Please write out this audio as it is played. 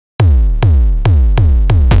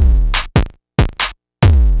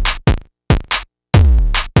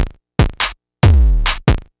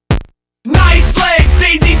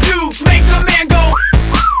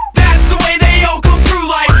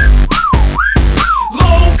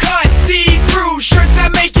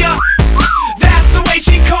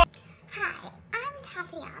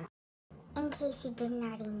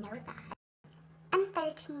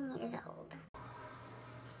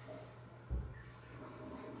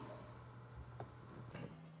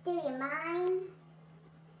Do you mind?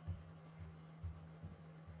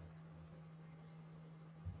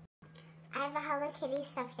 I have a Hello Kitty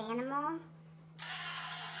stuffed animal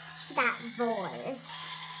that roars.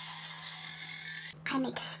 I'm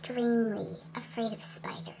extremely afraid of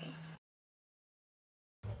spiders.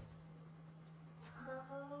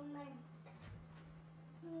 Oh my...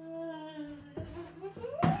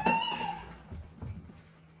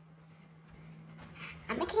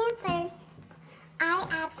 I'm a Cancer. I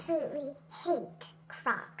absolutely hate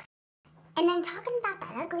Crocs. And I'm talking about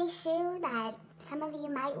that ugly shoe that some of you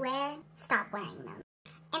might wear. Stop wearing them.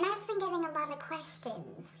 And I've been getting a lot of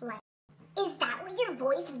questions like, is that what your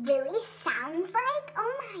voice really sounds like?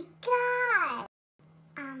 Oh my god!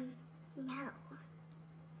 No.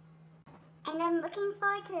 And I'm looking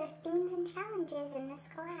forward to the themes and challenges in this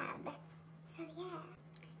collab. So yeah.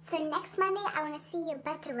 So next Monday, I want to see your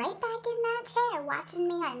butts right back in that chair watching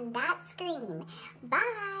me on that screen.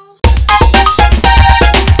 Bye!